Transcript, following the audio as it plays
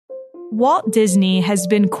Walt Disney has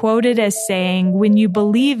been quoted as saying, "When you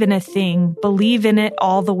believe in a thing, believe in it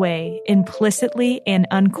all the way, implicitly and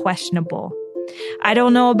unquestionable." I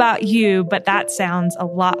don't know about you, but that sounds a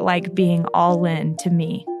lot like being all in to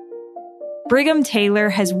me. Brigham Taylor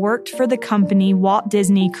has worked for the company Walt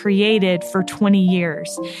Disney created for 20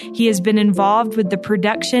 years. He has been involved with the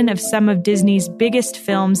production of some of Disney's biggest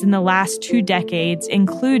films in the last 2 decades,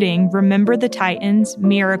 including Remember the Titans,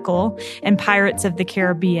 Miracle, and Pirates of the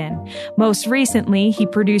Caribbean. Most recently, he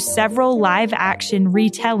produced several live-action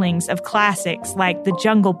retellings of classics like The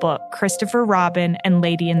Jungle Book, Christopher Robin, and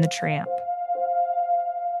Lady and the Tramp.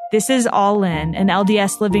 This is All In, an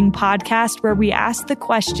LDS Living podcast where we ask the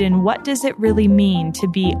question, what does it really mean to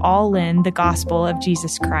be all in the gospel of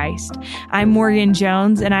Jesus Christ? I'm Morgan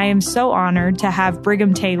Jones, and I am so honored to have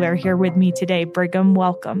Brigham Taylor here with me today. Brigham,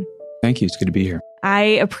 welcome. Thank you. It's good to be here. I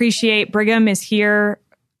appreciate Brigham is here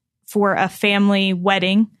for a family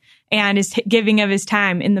wedding and is giving of his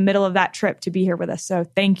time in the middle of that trip to be here with us. So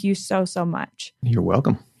thank you so, so much. You're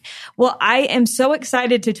welcome. Well, I am so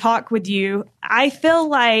excited to talk with you. I feel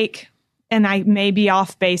like, and I may be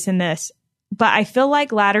off base in this, but I feel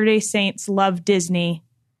like Latter-day Saints love Disney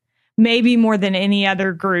maybe more than any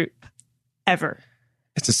other group ever.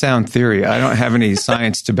 It's a sound theory. I don't have any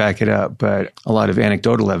science to back it up, but a lot of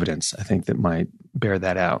anecdotal evidence, I think, that might bear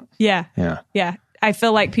that out. Yeah. I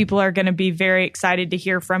feel like people are going to be very excited to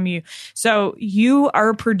hear from you. So you are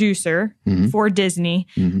a producer for Disney.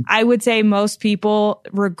 Mm-hmm. I would say most people,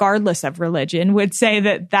 regardless of religion, would say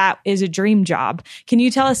that that is a dream job. Can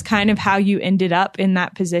you tell us kind of how you ended up in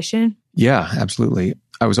that position? Yeah, absolutely.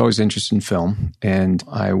 I was always interested in film, and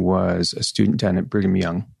I was a student down at Brigham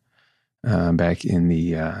Young back in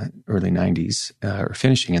the early 90s, or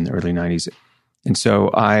finishing in the early 90s. And so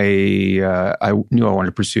I knew I wanted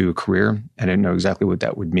to pursue a career. I didn't know exactly what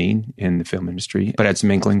that would mean in the film industry, but I had some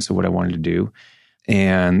inklings of what I wanted to do.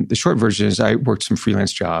 And the short version is I worked some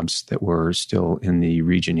freelance jobs that were still in the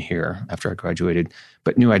region here after I graduated,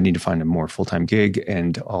 but knew I'd need to find a more full-time gig,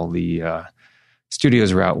 and all the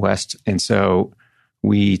studios are out west. And so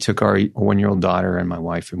we took our 1-year-old daughter and my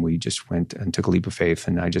wife, and we just went and took a leap of faith.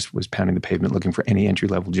 And I just was pounding the pavement looking for any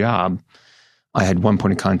entry-level job. I had one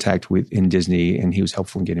point of contact in Disney, and he was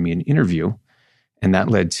helpful in getting me an interview. And that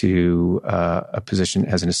led to a position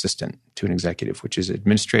as an assistant to an executive, which is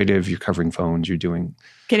administrative. You're covering phones, you're doing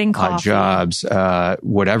odd jobs,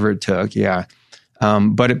 whatever it took. Yeah.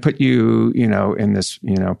 But it put you, in this,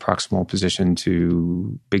 proximal position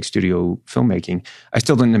to big studio filmmaking. I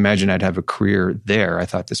still didn't imagine I'd have a career there. I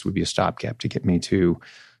thought this would be a stopgap to get me to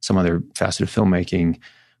some other facet of filmmaking.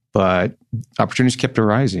 But opportunities kept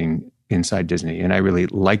arising inside Disney, and I really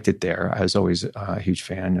liked it there. I was always a huge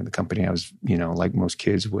fan of the company. I was, like most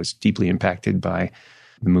kids, was deeply impacted by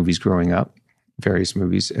the movies growing up, various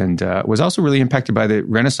movies, and was also really impacted by the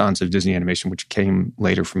renaissance of Disney animation, which came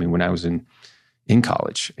later for me when I was in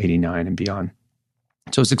college, 89 and beyond.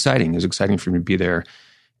 So it was exciting. It was exciting for me to be there,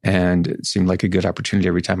 and it seemed like a good opportunity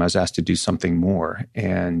every time I was asked to do something more.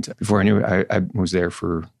 And before I knew it, I was there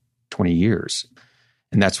for 20 years.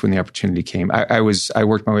 And that's when the opportunity came. I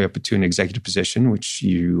worked my way up to an executive position, which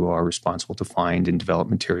you are responsible to find and develop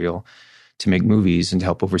material to make movies and to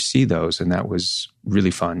help oversee those. And that was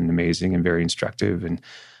really fun and amazing and very instructive.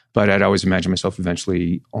 But I'd always imagined myself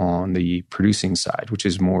eventually on the producing side, which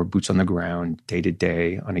is more boots on the ground, day to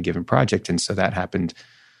day on a given project. And so that happened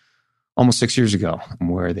almost 6 years ago,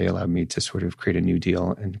 where they allowed me to sort of create a new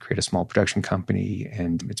deal and create a small production company.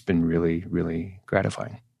 And it's been really, really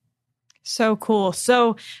gratifying. So cool.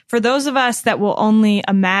 So for those of us that will only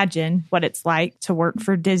imagine what it's like to work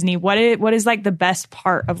for Disney, what is like the best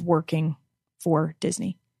part of working for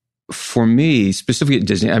Disney? For me, specifically at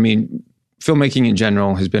Disney, filmmaking in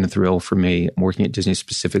general has been a thrill for me. Working at Disney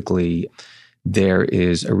specifically, there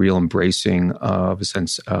is a real embracing of a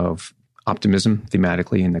sense of optimism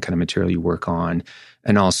thematically in the kind of material you work on,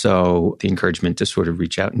 and also the encouragement to sort of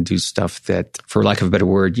reach out and do stuff that, for lack of a better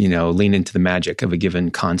word, lean into the magic of a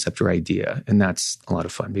given concept or idea. And that's a lot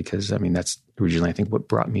of fun because, that's originally, I think, what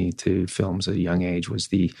brought me to films at a young age was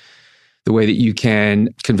the way that you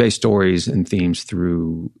can convey stories and themes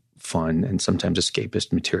through fun and sometimes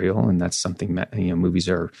escapist material. And that's something that, movies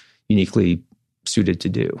are uniquely suited to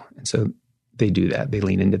do. And so they do that. They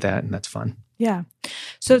lean into that, and that's fun. Yeah.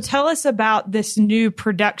 So tell us about this new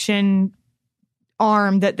production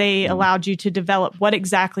arm that they allowed you to develop. What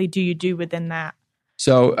exactly do you do within that?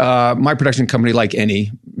 So my production company, like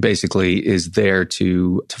any, basically is there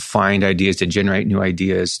to find ideas, to generate new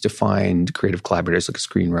ideas, to find creative collaborators like a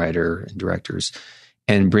screenwriter and directors,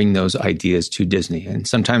 and bring those ideas to Disney. And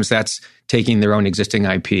sometimes that's taking their own existing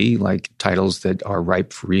IP, like titles that are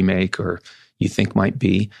ripe for remake or you think might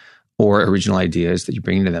be, or original ideas that you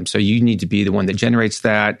bring to them. So you need to be the one that generates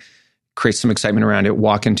that, creates some excitement around it,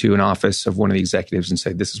 walk into an office of one of the executives and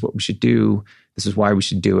say, this is what we should do, this is why we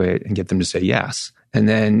should do it, and get them to say yes. And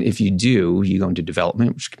then if you do, you go into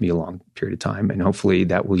development, which can be a long period of time, and hopefully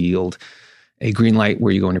that will yield a green light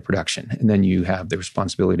where you go into production. And then you have the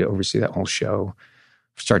responsibility to oversee that whole show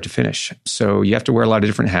start to finish. So you have to wear a lot of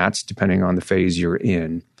different hats depending on the phase you're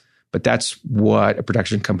in. But that's what a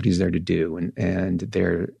production company is there to do. And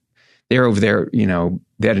they're over there,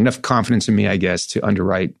 they had enough confidence in me, I guess, to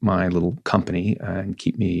underwrite my little company and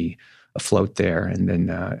keep me afloat there. And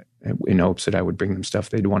then in hopes that I would bring them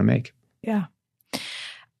stuff they'd want to make. Yeah.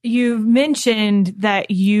 You've mentioned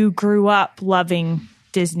that you grew up loving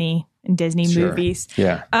Disney and Disney movies.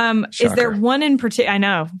 Yeah. Is there one in particular? I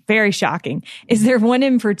know, very shocking. Is there one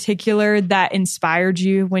in particular that inspired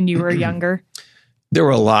you when you were younger? There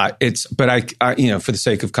were a lot. But I, for the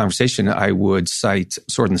sake of conversation, I would cite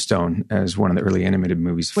Sword and Stone as one of the early animated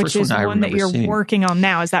movies. Which is one that you're working on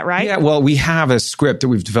now. Is that right? Yeah. Well, we have a script that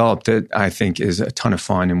we've developed that I think is a ton of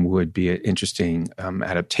fun and would be an interesting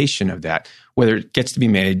adaptation of that. Whether it gets to be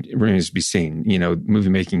made remains to be seen. Movie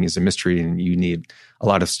making is a mystery, and you need a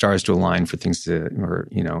lot of stars to align for things everyone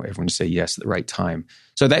to say yes at the right time.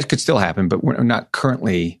 So that could still happen, but we're not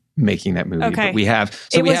currently making that movie. Okay. But we have.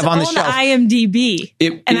 So it we have on the shelf. IMDb.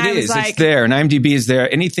 It is. It's there, and IMDb is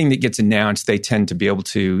there. Anything that gets announced, they tend to be able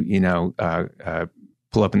to,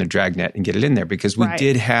 pull up in the dragnet and get it in there, because we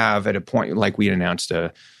did have at a point, like we had announced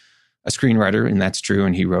a screenwriter, and that's true,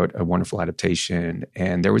 and he wrote a wonderful adaptation.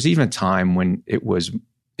 And there was even a time when it was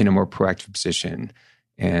in a more proactive position,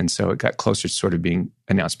 and so it got closer to sort of being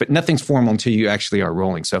announced. But nothing's formal until you actually are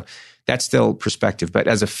rolling. So that's still perspective. But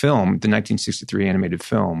as a film, the 1963 animated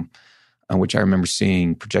film, which I remember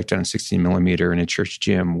seeing projected on 16 millimeter in a church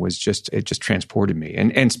gym, it just transported me.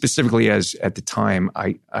 And specifically as at the time,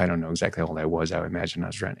 I don't know exactly how old I was. I would imagine I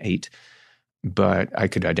was around 8. But I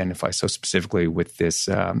could identify so specifically with this.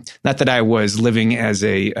 Not that I was living as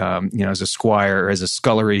as a squire or as a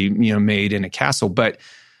scullery, maid in a castle, but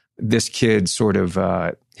this kid sort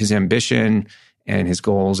of his ambition and his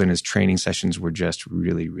goals and his training sessions were just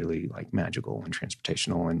really, really like magical and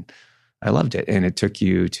transportational, and I loved it. And it took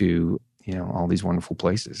you to all these wonderful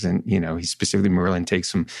places. And he specifically, Merlin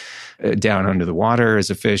takes him down under the water as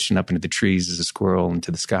a fish and up into the trees as a squirrel and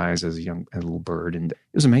to the skies as a little bird, and it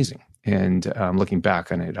was amazing. And looking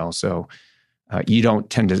back on it, also, you don't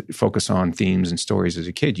tend to focus on themes and stories as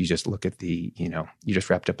a kid. You just look at you just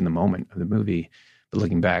wrapped up in the moment of the movie. But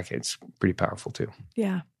looking back, it's pretty powerful too.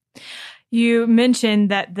 Yeah. You mentioned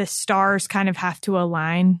that the stars kind of have to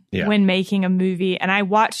align when making a movie. And I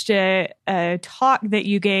watched a talk that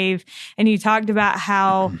you gave, and you talked about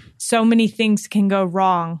how so many things can go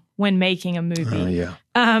wrong when making a movie.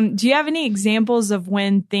 Do you have any examples of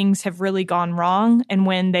when things have really gone wrong and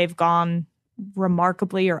when they've gone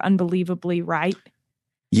remarkably or unbelievably right?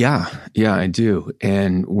 Yeah, I do.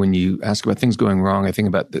 And when you ask about things going wrong, I think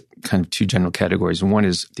about the kind of two general categories. And one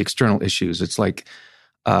is the external issues. It's like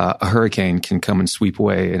a hurricane can come and sweep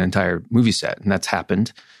away an entire movie set, and that's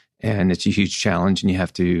happened. And it's a huge challenge, and you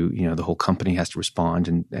have to, the whole company has to respond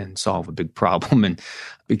and solve a big problem. And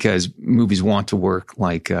because movies want to work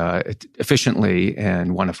like efficiently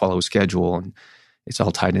and want to follow a schedule, and it's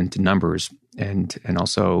all tied into numbers and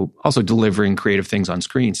also delivering creative things on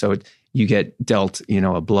screen. So you get dealt,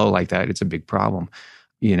 a blow like that, it's a big problem.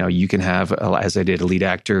 You can have, as I did, a lead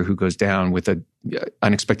actor who goes down with an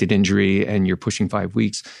unexpected injury, and you're pushing 5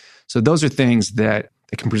 weeks. So those are things that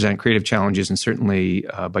can present creative challenges and certainly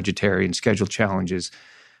budgetary and schedule challenges.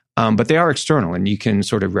 But they are external, and you can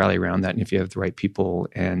sort of rally around that. And if you have the right people,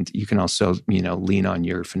 and you can also, lean on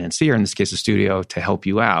your financier, in this case, a studio, to help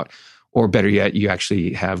you out. Or better yet, you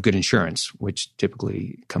actually have good insurance, which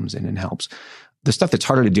typically comes in and helps. The stuff that's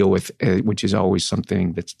harder to deal with, which is always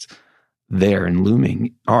something that's there and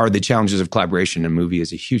looming, are the challenges of collaboration. A movie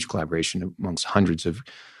is a huge collaboration amongst hundreds of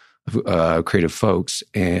creative folks.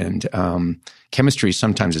 And chemistry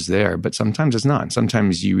sometimes is there, but sometimes it's not.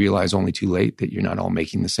 Sometimes you realize only too late that you're not all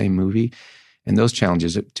making the same movie. And those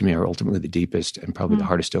challenges, to me, are ultimately the deepest and probably the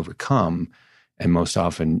hardest to overcome, and most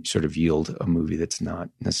often sort of yield a movie that's not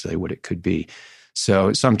necessarily what it could be.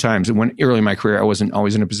 So sometimes, early in my career, I wasn't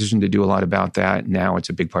always in a position to do a lot about that. Now it's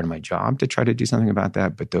a big part of my job to try to do something about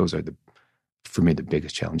that. But those are for me, the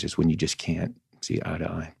biggest challenges, when you just can't see eye to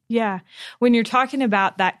eye. Yeah. When you're talking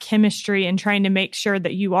about that chemistry and trying to make sure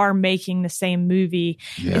that you are making the same movie,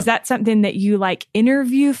 is that something that you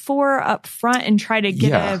interview for up front and try to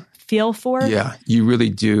get a feel for? Yeah, you really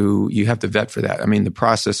do. You have to vet for that. I mean, the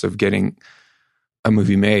process of getting a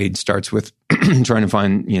movie made starts with trying to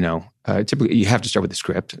find, typically you have to start with the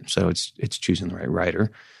script. So it's choosing the right writer.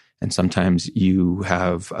 And sometimes you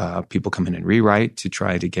have people come in and rewrite to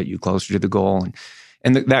try to get you closer to the goal.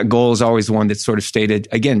 And that goal is always one that's sort of stated,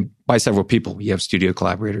 again, by several people. You have studio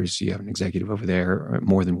collaborators, you have an executive over there, or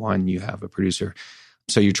more than one, you have a producer.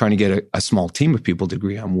 So you're trying to get a small team of people to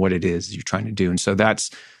agree on what it is you're trying to do. And so that's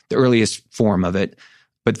the earliest form of it.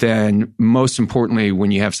 But then most importantly,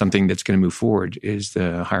 when you have something that's going to move forward is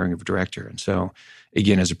the hiring of a director. And so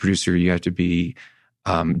again, as a producer, you have to be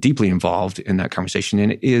deeply involved in that conversation.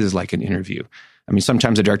 And it is like an interview. I mean,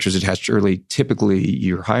 sometimes the director is attached early. Typically,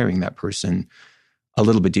 you're hiring that person a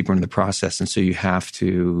little bit deeper into the process. And so you have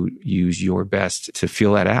to use your best to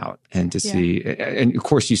feel that out and to see. And of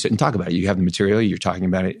course, you sit and talk about it. You have the material, you're talking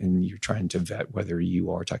about it, and you're trying to vet whether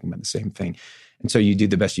you are talking about the same thing. And so you do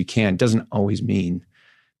the best you can. It doesn't always mean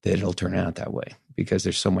that it'll turn out that way because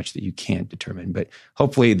there's so much that you can't determine. But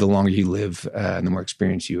hopefully, the longer you live and the more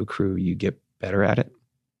experience you accrue, you get better at it.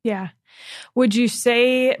 Yeah. Would you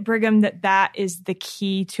say, Brigham, that is the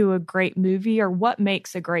key to a great movie, or what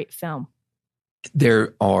makes a great film?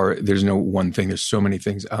 There's no one thing. There's so many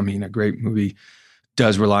things. I mean, a great movie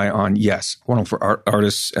does rely on, yes, wonderful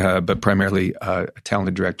artists, but primarily a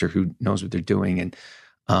talented director who knows what they're doing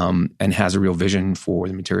and has a real vision for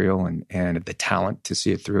the material and the talent to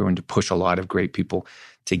see it through and to push a lot of great people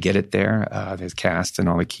to get it there, his cast and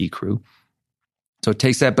all the key crew. So it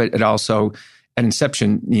takes that, but it also, at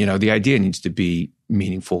inception, the idea needs to be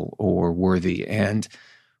meaningful or worthy. And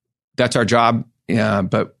that's our job,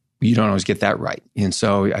 but you don't always get that right. And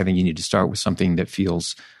so I think you need to start with something that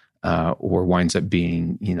feels or winds up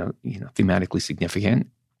being, thematically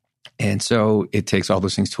significant. And so it takes all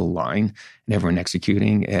those things to align and everyone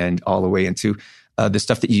executing and all the way into the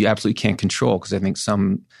stuff that you absolutely can't control. Because I think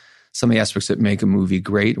some of the aspects that make a movie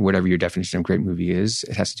great, whatever your definition of great movie is,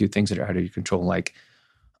 it has to do with things that are out of your control, like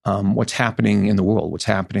what's happening in the world, what's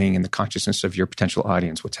happening in the consciousness of your potential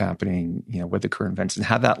audience, what's happening, with the current events and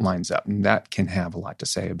how that lines up. And that can have a lot to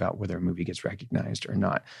say about whether a movie gets recognized or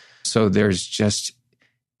not. So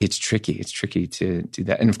it's tricky. It's tricky to do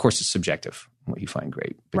that. And of course, it's subjective, what you find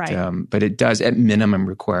great. But, right. But it does, at minimum,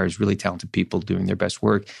 requires really talented people doing their best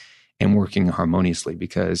work and working harmoniously,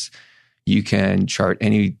 because you can chart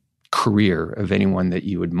any career of anyone that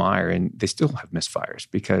you admire and they still have misfires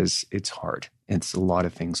because it's hard. It's a lot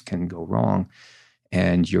of things can go wrong,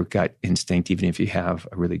 and your gut instinct, even if you have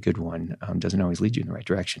a really good one, doesn't always lead you in the right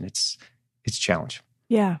direction. It's a challenge.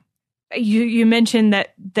 Yeah. You mentioned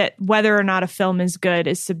that whether or not a film is good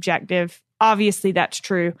is subjective. Obviously, that's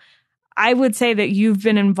true. I would say that you've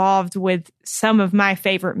been involved with some of my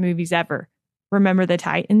favorite movies ever. Remember the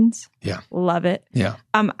Titans? Yeah. Love it. Yeah.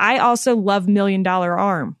 I also love $1 Million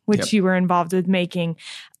Arm, which you were involved with making.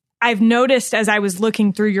 I've noticed as I was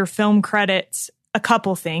looking through your film credits, a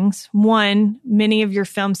couple things. One, many of your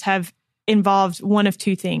films have involved one of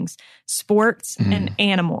two things, sports and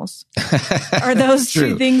animals. Are those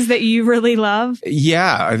two things that you really love?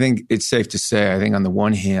 Yeah, I think it's safe to say, I think on the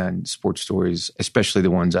one hand, sports stories, especially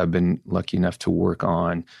the ones I've been lucky enough to work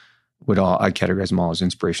on, I'd categorize them all as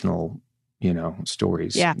inspirational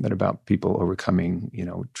stories that about people overcoming,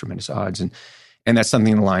 tremendous odds. And that's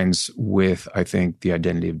something that aligns with, I think, the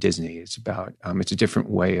identity of Disney. It's about, it's a different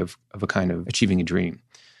way of a kind of achieving a dream.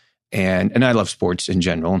 And I love sports in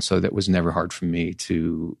general. And so that was never hard for me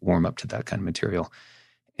to warm up to that kind of material.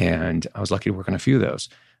 And I was lucky to work on a few of those.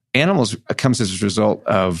 Animals comes as a result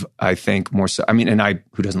of, I think, more so,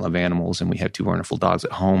 who doesn't love animals? And we have two wonderful dogs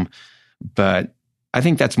at home. But I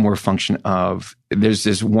think that's more a function of there's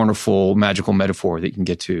this wonderful magical metaphor that you can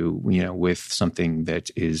get to, with something that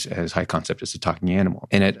is as high concept as a talking animal.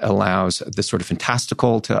 And it allows this sort of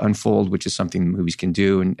fantastical to unfold, which is something movies can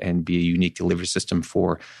do and be a unique delivery system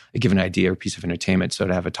for a given idea or piece of entertainment. So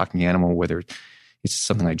to have a talking animal, whether it's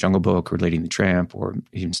something like Jungle Book or Lady and the Tramp or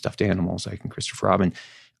even stuffed animals like in Christopher Robin,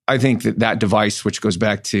 I think that device, which goes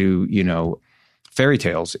back to, fairy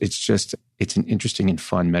tales, it's an interesting and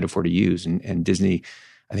fun metaphor to use. And Disney,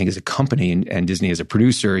 I think as a company and Disney as a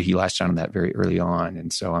producer, he latched on that very early on.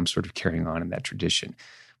 And so I'm sort of carrying on in that tradition.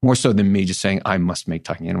 More so than me just saying, I must make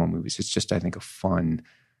talking animal movies. It's just, I think, a fun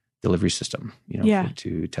delivery system,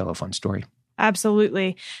 to tell a fun story.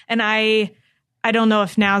 Absolutely. And I don't know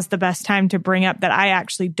if now's the best time to bring up that I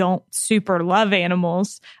actually don't super love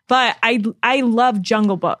animals, but I love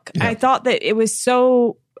Jungle Book. Yeah. I thought that it was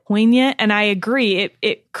so poignant, and I agree.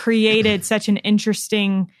 It created such an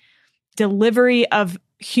interesting delivery of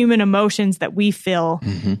human emotions that we feel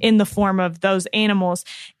in the form of those animals.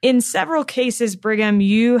 In several cases, Brigham,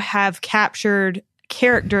 you have captured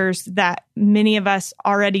characters that many of us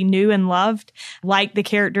already knew and loved, like the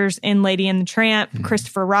characters in Lady and the Tramp,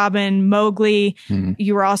 Christopher Robin, Mowgli.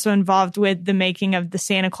 You were also involved with the making of the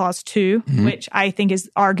Santa Claus 2, which I think is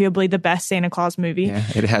arguably the best Santa Claus movie. Yeah,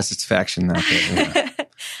 it has its faction out there.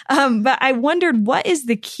 Yeah. But I wondered, what is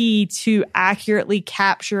the key to accurately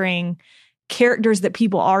capturing characters that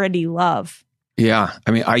people already love? Yeah.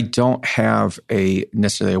 I mean, I don't have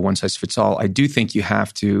necessarily a one-size-fits-all. I do think you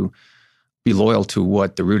have to be loyal to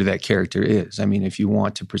what the root of that character is. I mean, if you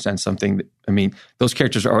want to present something, those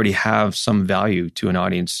characters already have some value to an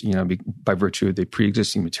audience, by virtue of the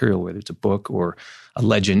pre-existing material, whether it's a book or a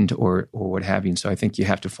legend or what have you. And so I think you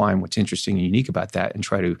have to find what's interesting and unique about that and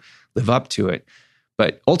try to live up to it.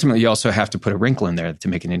 But ultimately, you also have to put a wrinkle in there to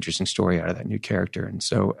make an interesting story out of that new character. And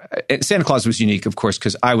so Santa Claus was unique, of course,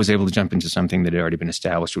 because I was able to jump into something that had already been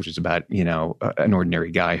established, which is about, an ordinary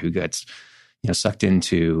guy who gets, sucked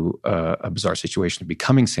into a bizarre situation of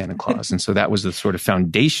becoming Santa Claus. And so that was the sort of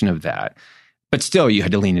foundation of that. But still, you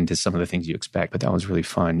had to lean into some of the things you expect. But that was really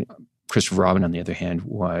fun. Christopher Robin, on the other hand,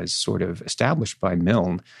 was sort of established by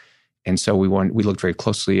Milne. And so we looked very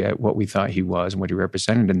closely at what we thought he was and what he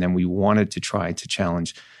represented. And then we wanted to try to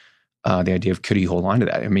challenge the idea of, could he hold on to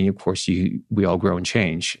that? I mean, of course, we all grow and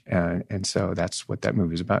change. And so that's what that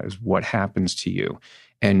movie is about, is what happens to you.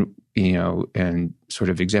 And, and sort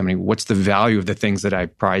of examining what's the value of the things that I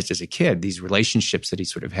prized as a kid, these relationships that he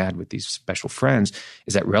sort of had with these special friends.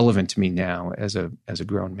 Is that relevant to me now as a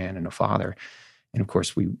grown man and a father? And of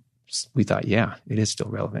course, we thought, yeah, it is still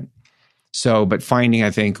relevant. So, but finding,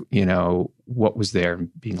 I think, what was there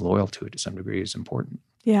and being loyal to it to some degree is important.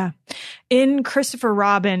 Yeah. In Christopher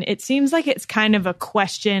Robin, it seems like it's kind of a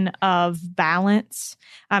question of balance.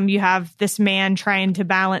 You have this man trying to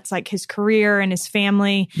balance like his career and his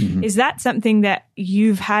family. Is that something that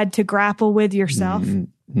you've had to grapple with yourself?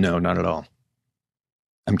 No, not at all.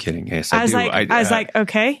 I'm kidding. Yes, I was like,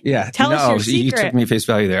 okay. Yeah. Tell us your secret. You took me face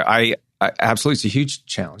value there. I absolutely, it's a huge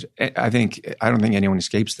challenge. I don't think anyone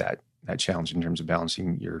escapes that challenge in terms of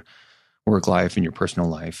balancing your work life and your personal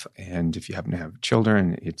life. And if you happen to have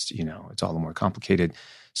children, it's all the more complicated.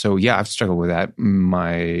 So yeah, I've struggled with that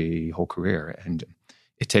my whole career. And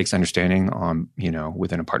it takes understanding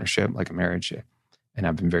within a partnership like a marriage. And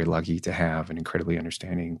I've been very lucky to have an incredibly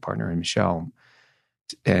understanding partner in Michelle.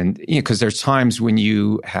 And because there's times when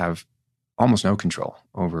you have almost no control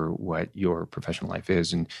over what your professional life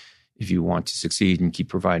is. And if you want to succeed and keep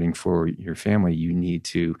providing for your family, you need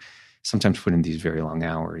to sometimes put in these very long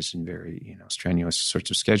hours and very, strenuous sorts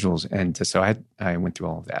of schedules. And so I went through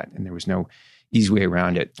all of that, and there was no easy way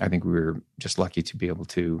around it. I think we were just lucky to be able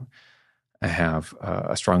to have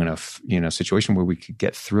a strong enough, situation where we could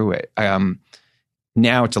get through it.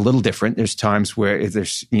 Now it's a little different. There's times where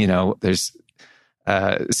there's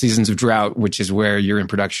seasons of drought, which is where you're in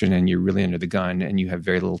production and you're really under the gun and you have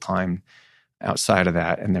very little time outside of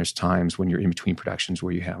that. And there's times when you're in between productions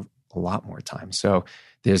where you have a lot more time. So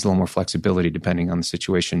there's a little more flexibility depending on the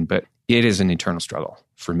situation, but it is an eternal struggle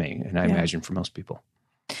for me, and I imagine for most people.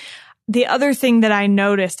 The other thing that I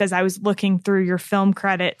noticed as I was looking through your film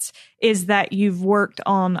credits is that you've worked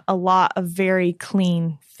on a lot of very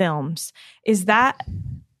clean films. Is that,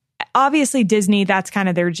 obviously Disney, that's kind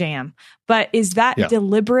of their jam, but is that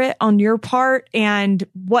deliberate on your part? And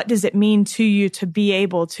what does it mean to you to be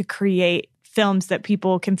able to create films that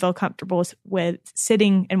people can feel comfortable with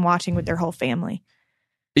sitting and watching with their whole family?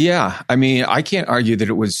 Yeah. I mean, I can't argue that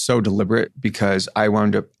it was so deliberate, because I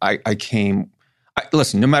wound up,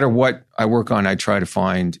 listen, no matter what I work on, I try to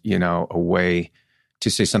find, a way to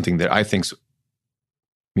say something that I think's,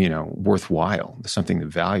 worthwhile, something of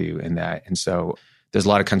value in that. And so there's a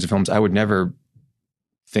lot of kinds of films I would never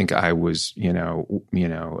think I was,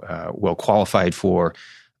 well qualified for,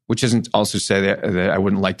 which isn't also say that I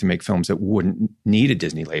wouldn't like to make films that wouldn't need a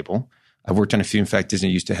Disney label. I've worked on a few. In fact, Disney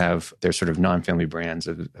used to have their sort of non-family brands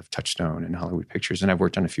of Touchstone and Hollywood Pictures, and I've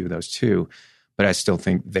worked on a few of those too. But I still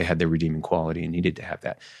think they had their redeeming quality and needed to have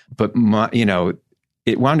that. But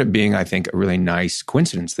it wound up being, I think, a really nice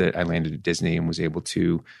coincidence that I landed at Disney and was able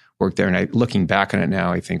to work there. And looking back on it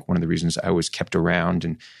now, I think one of the reasons I was kept around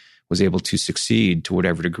and was able to succeed to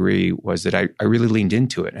whatever degree was that I really leaned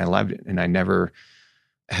into it and I loved it, and I never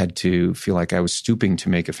had to feel like I was stooping to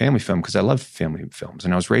make a family film, because I love family films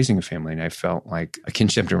and I was raising a family and I felt like a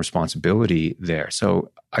kinship and responsibility there.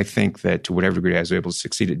 So I think that to whatever degree I was able to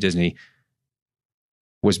succeed at Disney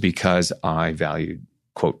was because I valued,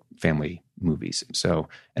 quote, family movies. So,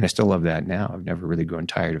 and I still love that now. I've never really grown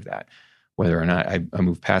tired of that. Whether or not I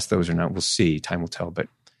move past those or not, we'll see. Time will tell. But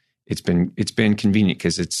it's been convenient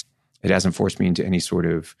because it hasn't forced me into any sort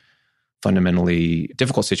of fundamentally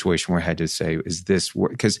difficult situation where I had to say, is this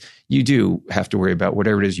work? Because you do have to worry about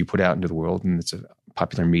whatever it is you put out into the world, and it's a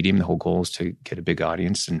popular medium. The whole goal is to get a big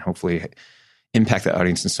audience and hopefully impact the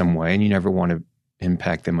audience in some way. And you never want to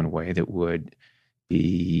impact them in a way that would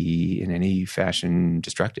be in any fashion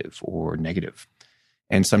destructive or negative.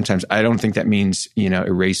 And sometimes I don't think that means,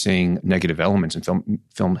 erasing negative elements in film.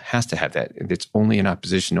 Film has to have that. It's only in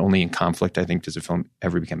opposition, only in conflict, I think, does a film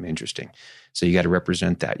ever become interesting. So you got to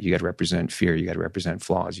represent that. You got to represent fear. You got to represent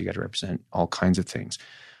flaws. You got to represent all kinds of things.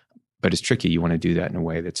 But it's tricky. You want to do that in a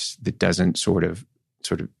way that doesn't sort of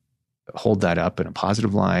hold that up in a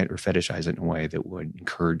positive light or fetishize it in a way that would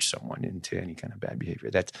encourage someone into any kind of bad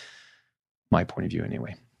behavior. That's my point of view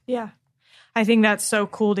anyway. Yeah. I think that's so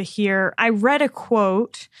cool to hear. I read a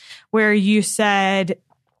quote where you said,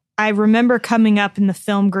 I remember coming up in the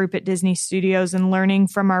film group at Disney Studios and learning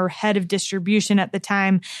from our head of distribution at the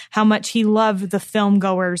time how much he loved the film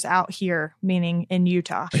goers out here, meaning in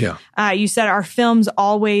Utah. Yeah. You said our films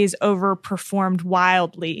always overperformed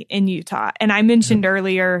wildly in Utah. And I mentioned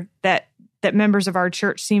earlier that members of our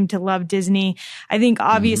church seem to love Disney. I think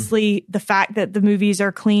obviously the fact that the movies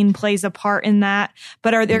are clean plays a part in that.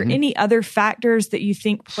 But are there any other factors that you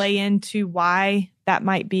think play into why that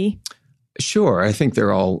might be? Sure. I think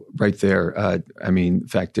they're all right there. The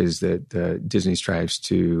fact is that Disney strives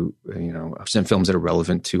to, present films that are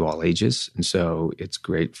relevant to all ages. And so it's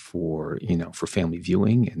great for family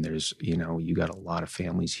viewing. And there's, you got a lot of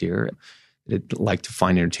families here that like to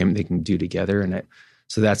find entertainment they can do together. And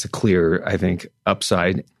so that's a clear, I think,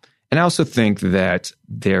 upside. And I also think that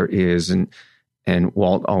there is, and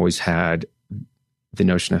Walt always had the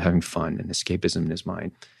notion of having fun and escapism in his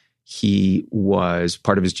mind. He was,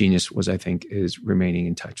 part of his genius was, I think, is remaining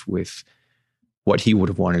in touch with what he would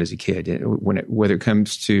have wanted as a kid. Whether it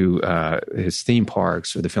comes to his theme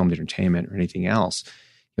parks or the film entertainment or anything else,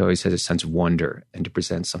 he always has a sense of wonder and to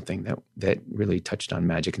present something that really touched on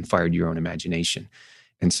magic and fired your own imagination.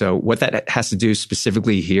 And so what that has to do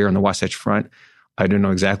specifically here on the Wasatch Front, I don't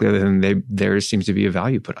know exactly, other than there seems to be a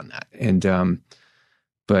value put on that. And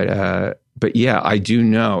but yeah, I do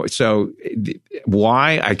know. So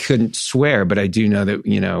why I couldn't swear, but I do know that,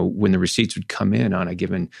 when the receipts would come in on a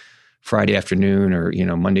given Friday afternoon or,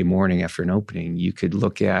 Monday morning after an opening, you could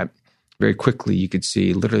look at very quickly, you could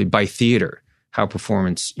see literally by theater how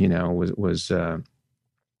performance, was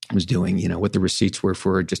doing, what the receipts were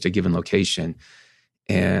for just a given location.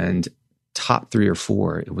 And top 3 or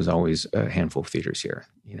 4, it was always a handful of theaters here,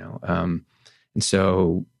 and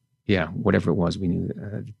so, yeah, whatever it was, we knew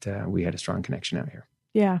that we had a strong connection out here.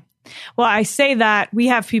 Yeah. Well, I say that we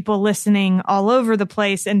have people listening all over the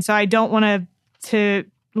place. And so I don't want to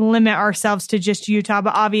limit ourselves to just Utah,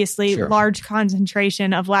 but obviously large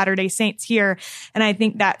concentration of Latter-day Saints here. And I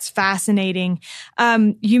think that's fascinating.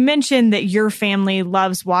 You mentioned that your family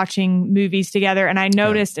loves watching movies together. And I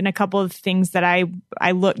noticed in a couple of things that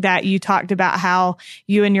I looked at, you talked about how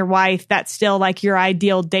you and your wife, that's still like your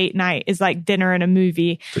ideal date night is like dinner and a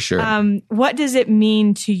movie. For sure. What does it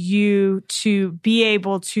mean to you to be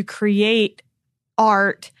able to create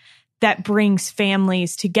art that brings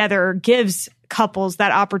families together or gives couples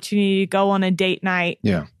that opportunity to go on a date night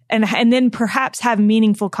and then perhaps have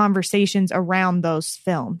meaningful conversations around those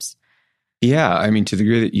films? Yeah. To the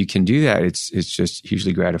degree that you can do that, it's just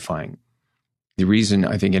hugely gratifying. The reason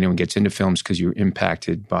I think anyone gets into films is because you're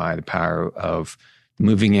impacted by the power of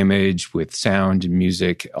moving image with sound and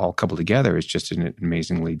music all coupled together. It's just an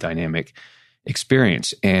amazingly dynamic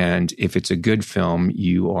experience. And if it's a good film,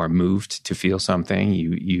 you are moved to feel something.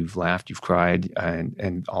 You've laughed, you've cried,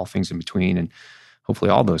 and all things in between, and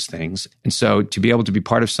hopefully all those things. And so to be able to be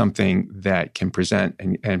part of something that can present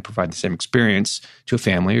and provide the same experience to a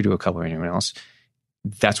family or to a couple or anyone else,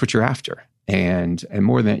 that's what you're after. And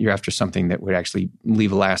more than that, you're after something that would actually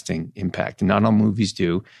leave a lasting impact. And not all movies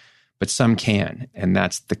do, but some can. And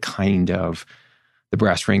that's the kind of the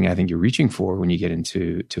brass ring I think you're reaching for when you get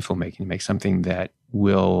into filmmaking, to make something that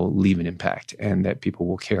will leave an impact and that people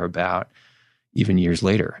will care about even years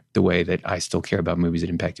later, the way that I still care about movies that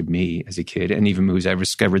impacted me as a kid, and even movies I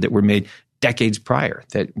discovered that were made decades prior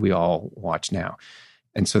that we all watch now.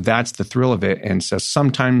 And so that's the thrill of it. And so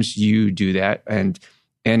sometimes you do that, and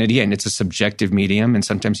again, it's a subjective medium, and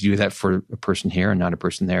sometimes you do that for a person here and not a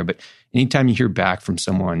person there. But anytime you hear back from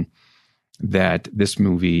someone that this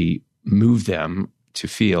movie moved them to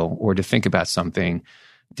feel or to think about something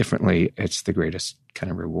differently, it's the greatest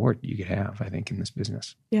kind of reward you could have, I think, in this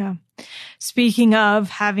business. Yeah. Speaking of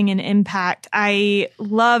having an impact, I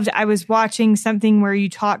was watching something where you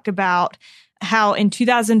talked about how in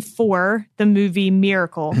 2004, the movie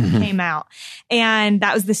Miracle came out. And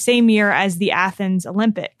that was the same year as the Athens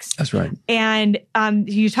Olympics. That's right. And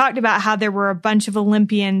you talked about how there were a bunch of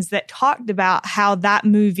Olympians that talked about how that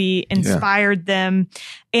movie inspired them.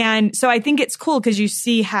 And so I think it's cool because you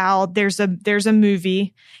see how there's a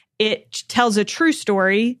movie. It tells a true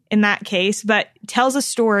story in that case, but tells a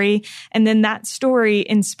story. And then that story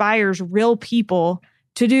inspires real people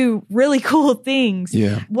to do really cool things.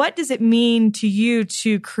 Yeah. What does it mean to you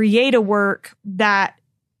to create a work that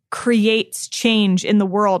creates change in the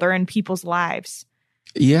world or in people's lives?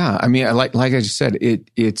 Yeah, I mean, like I just said,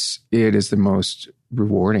 it is the most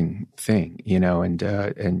rewarding thing,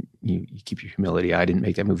 and you keep your humility. I didn't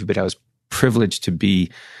make that movie, but I was privileged to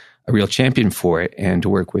be a real champion for it and to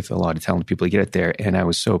work with a lot of talented people to get it there. And I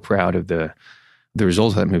was so proud of the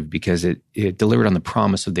result of that movie because it delivered on the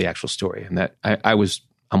promise of the actual story. And that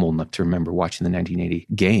I'm old enough to remember watching the 1980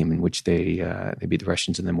 game in which they beat the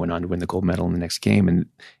Russians and then went on to win the gold medal in the next game.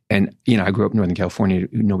 And I grew up in Northern California.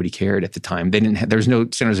 Nobody cared at the time. There was no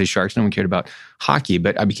San Jose Sharks. No one cared about hockey,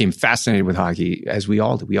 but I became fascinated with hockey, as we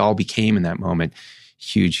all did. We all became in that moment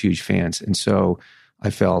huge, huge fans. And so I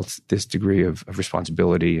felt this degree of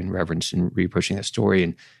responsibility and reverence in reapproaching that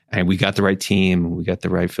story. And we got the right team, we got the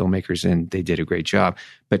right filmmakers, and they did a great job.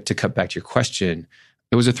 But to cut back to your question,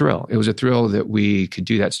 it was a thrill. It was a thrill that we could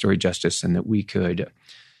do that story justice and that we could,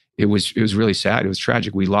 it was really sad. It was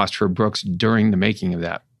tragic. We lost Herb Brooks during the making of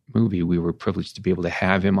that movie. We were privileged to be able to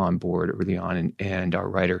have him on board early on, and our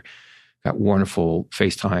writer got wonderful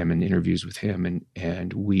FaceTime and interviews with him.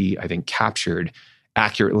 And we, I think, captured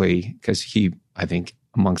accurately, because he, I think,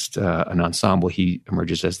 amongst an ensemble, he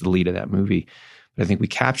emerges as the lead of that movie. But I think we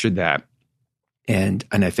captured that. And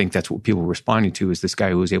I think that's what people were responding to, is this guy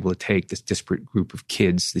who was able to take this disparate group of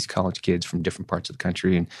kids, these college kids from different parts of the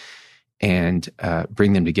country, and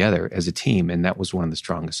bring them together as a team. And that was one of the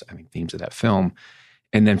strongest, I think, themes of that film.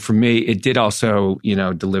 And then for me, it did also,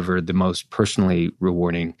 deliver the most personally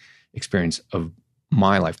rewarding experience of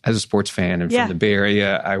my life as a sports fan. And from the Bay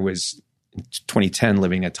Area, I was in 2010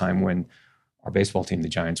 living at a time when our baseball team, the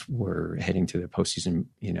Giants, were heading to the postseason.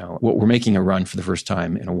 We're making a run for the first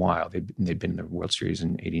time in a while. They'd been in the World Series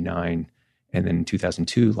in '89, and then in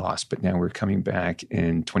 2002 lost. But now we're coming back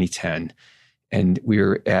in 2010, and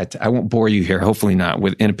we're at, I won't bore you here, hopefully not,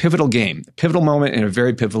 in a pivotal moment in a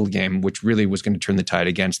very pivotal game, which really was going to turn the tide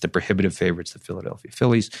against the prohibitive favorites, the Philadelphia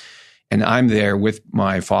Phillies. And I'm there with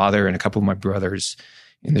my father and a couple of my brothers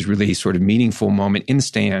in this really sort of meaningful moment in the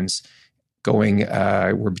stands.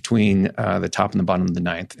 We're between the top and the bottom of the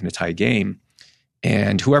ninth in a tie game.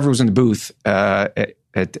 And whoever was in the booth at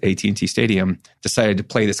AT&T Stadium decided to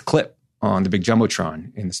play this clip on the big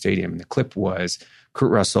Jumbotron in the stadium. And the clip was Kurt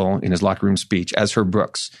Russell in his locker room speech as Herb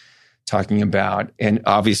Brooks, talking about, and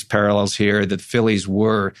obvious parallels here, that the Phillies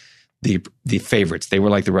were the favorites. They were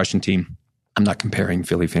like the Russian team. I'm not comparing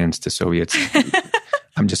Philly fans to Soviets.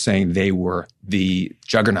 I'm just saying they were the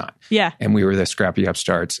juggernaut. Yeah. And we were the scrappy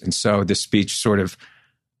upstarts. And so this speech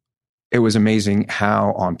it was amazing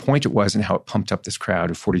how on point it was and how it pumped up this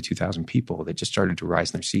crowd of 42,000 people that just started to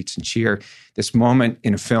rise in their seats and cheer. This moment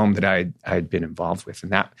in a film that I had been involved with.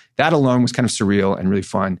 And that alone was kind of surreal and really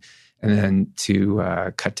fun. And then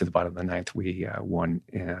to cut to the bottom of the ninth, we won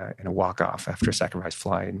in a walk-off after a sacrifice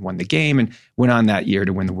fly and won the game and went on that year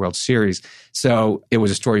to win the World Series. So it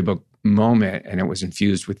was a storybook moment, and it was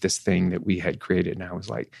infused with this thing that we had created. And I was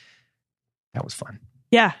like, that was fun.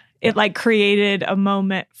 Yeah. It created a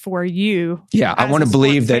moment for you. Yeah. I want to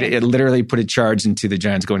believe that it literally put a charge into the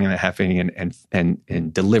Giants going in the half inning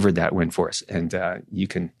and delivered that win for us. And you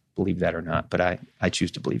can believe that or not, but I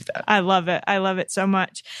choose to believe that. I love it. I love it so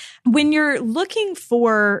much. When you're looking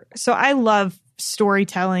so I love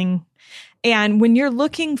storytelling. And when you're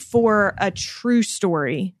looking for a true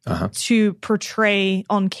story to portray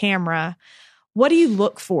on camera, what do you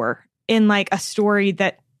look for in a story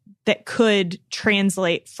that could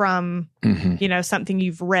translate from, something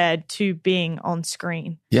you've read to being on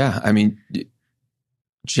screen? Yeah. I mean,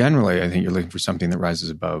 generally, I think you're looking for something that rises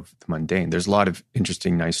above the mundane. There's a lot of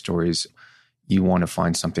interesting, nice stories. You want to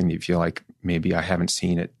find something that you feel like maybe I haven't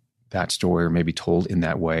seen that story, or maybe told in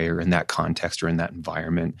that way, or in that context, or in that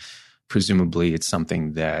environment. Presumably, it's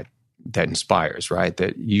something that inspires, right?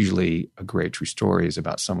 That usually a great true story is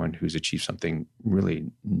about someone who's achieved something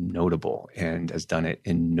really notable and has done it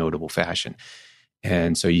in notable fashion.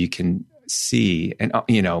 And so you can see, and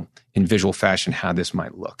in visual fashion, how this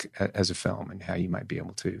might look as a film and how you might be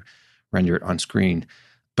able to render it on screen.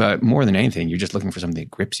 But more than anything, you're just looking for something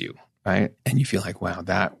that grips you, right? And you feel like, wow,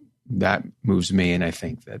 that moves me. And I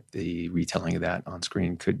think that the retelling of that on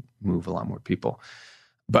screen could move a lot more people.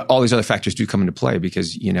 But all these other factors do come into play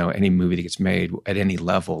because, any movie that gets made at any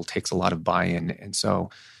level takes a lot of buy-in. And so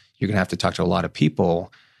you're going to have to talk to a lot of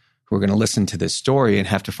people who are going to listen to this story and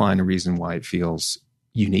have to find a reason why it feels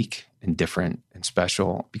unique and different and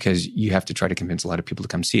special, because you have to try to convince a lot of people to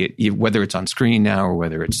come see it. Whether it's on screen now or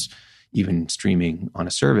whether it's even streaming on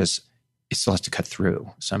a service, it still has to cut through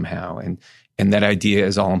somehow. And that idea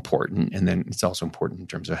is all important. And then it's also important in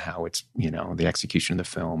terms of how it's, the execution of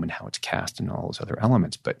the film and how it's cast and all those other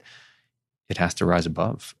elements. But it has to rise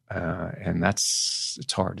above. And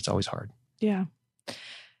it's hard. It's always hard. Yeah.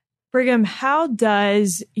 Brigham, how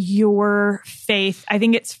does your faith, I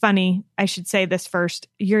think it's funny, I should say this first,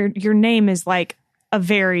 your name is like a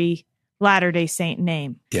very Latter-day Saint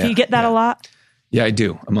name. Yeah, do you get that a lot? Yeah, I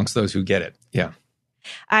do, amongst those who get it. Yeah.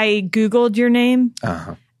 I Googled your name,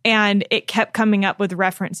 Uh-huh. and it kept coming up with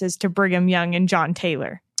references to Brigham Young and John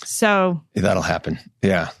Taylor. So that'll happen.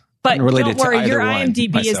 Yeah. But don't worry, your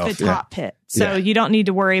IMDb myself, is the top hit. So you don't need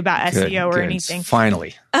to worry about SEO or anything.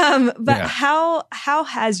 Finally. But how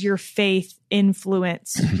has your faith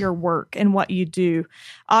influenced your work and what you do?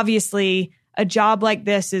 Obviously, a job like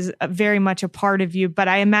this is very much a part of you, but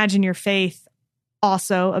I imagine your faith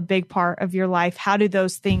also a big part of your life. How do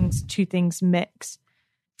those two things mix?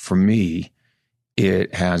 For me,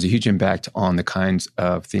 it has a huge impact on the kinds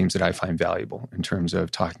of themes that I find valuable in terms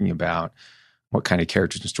of talking about what kind of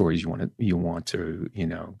characters and stories you want to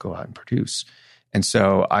go out and produce. And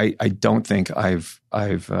so I don't think I've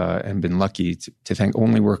been lucky to think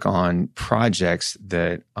only work on projects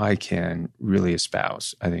that I can really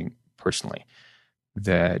espouse, I think personally,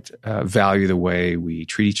 that value the way we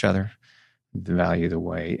treat each other, the value the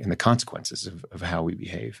way and the consequences of how we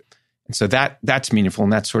behave. And so that's meaningful,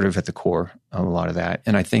 and that's sort of at the core of a lot of that.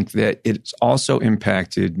 And I think that it's also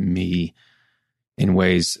impacted me in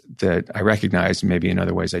ways that I recognize, maybe in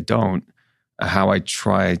other ways I don't, how I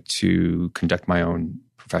try to conduct my own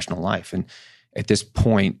professional life. And at this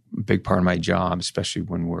point, a big part of my job, especially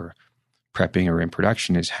when we're prepping or in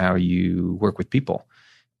production, is how you work with people.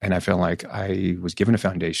 And I feel like I was given a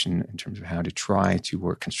foundation in terms of how to try to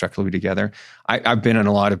work constructively together. I've been in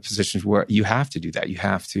a lot of positions where you have to do that. You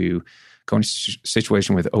have to go into a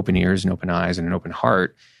situation with open ears and open eyes and an open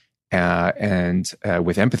heart, and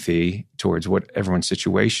with empathy towards everyone's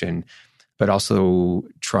situation, but also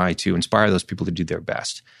try to inspire those people to do their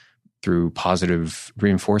best through positive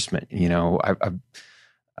reinforcement.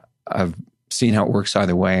 I've seen how it works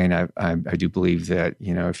either way, and I do believe that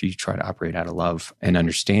if you try to operate out of love and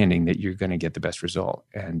understanding, that you're going to get the best result.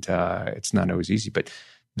 And it's not always easy, but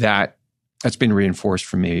that's been reinforced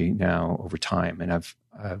for me now over time, and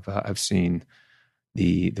I've seen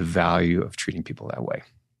the value of treating people that way.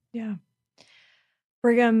 Yeah.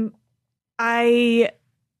 Brigham, I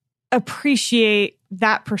appreciate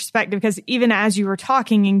that perspective, because even as you were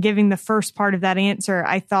talking and giving the first part of that answer,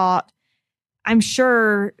 I thought, I'm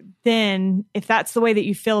sure then if that's the way that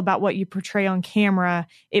you feel about what you portray on camera,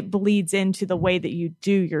 it bleeds into the way that you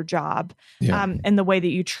do your job, and the way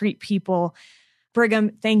that you treat people. Brigham,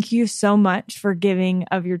 thank you so much for giving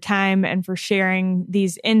of your time and for sharing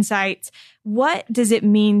these insights. What does it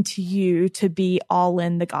mean to you to be all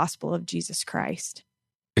in the gospel of Jesus Christ?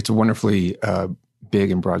 It's a wonderfully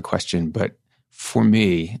big and broad question, but for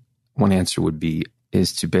me, one answer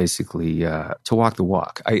is to basically to walk the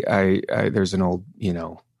walk. I there's an old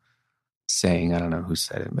saying, I don't know who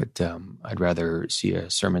said it, but I'd rather see a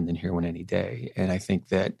sermon than hear one any day. And I think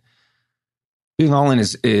that being all in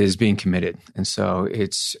is being committed. And so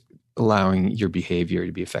it's allowing your behavior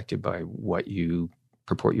to be affected by what you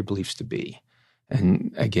purport your beliefs to be.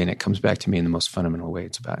 And again, it comes back to me in the most fundamental way.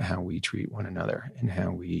 It's about how we treat one another and how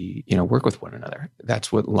we, work with one another.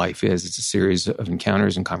 That's what life is. It's a series of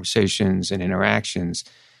encounters and conversations and interactions.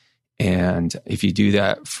 And if you do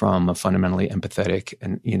that from a fundamentally empathetic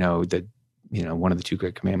and, one of the two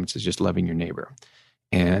great commandments is just loving your neighbor.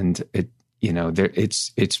 And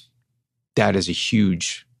that is a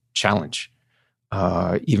huge challenge,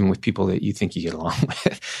 even with people that you think you get along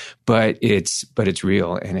with. But it's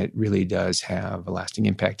real, and it really does have a lasting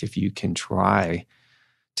impact if you can try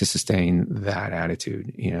to sustain that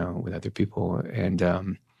attitude, with other people. And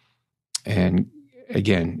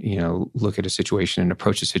again, look at a situation and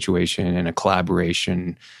approach a situation and a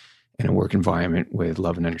collaboration in a work environment with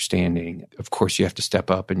love and understanding. Of course, you have to step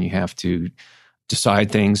up and you have to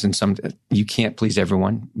decide things, and you can't please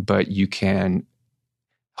everyone, but you can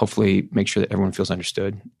hopefully make sure that everyone feels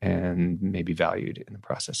understood and maybe valued in the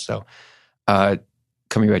process. So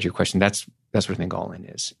coming back to your question, that's what I think all in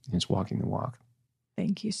is. It's walking the walk.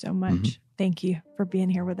 Thank you so much. Thank you for being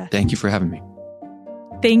here with us. Thank you for having me.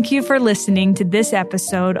 Thank you for listening to this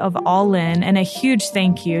episode of All In, and a huge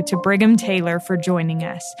thank you to Brigham Taylor for joining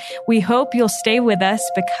us. We hope you'll stay with us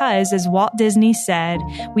because, as Walt Disney said,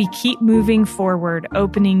 we keep moving forward,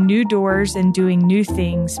 opening new doors and doing new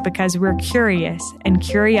things because we're curious, and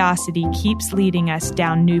curiosity keeps leading us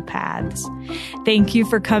down new paths. Thank you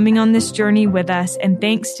for coming on this journey with us, and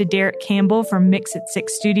thanks to Derek Campbell from Mix It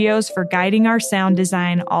 6 Studios for guiding our sound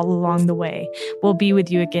design all along the way. We'll be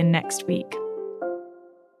with you again next week.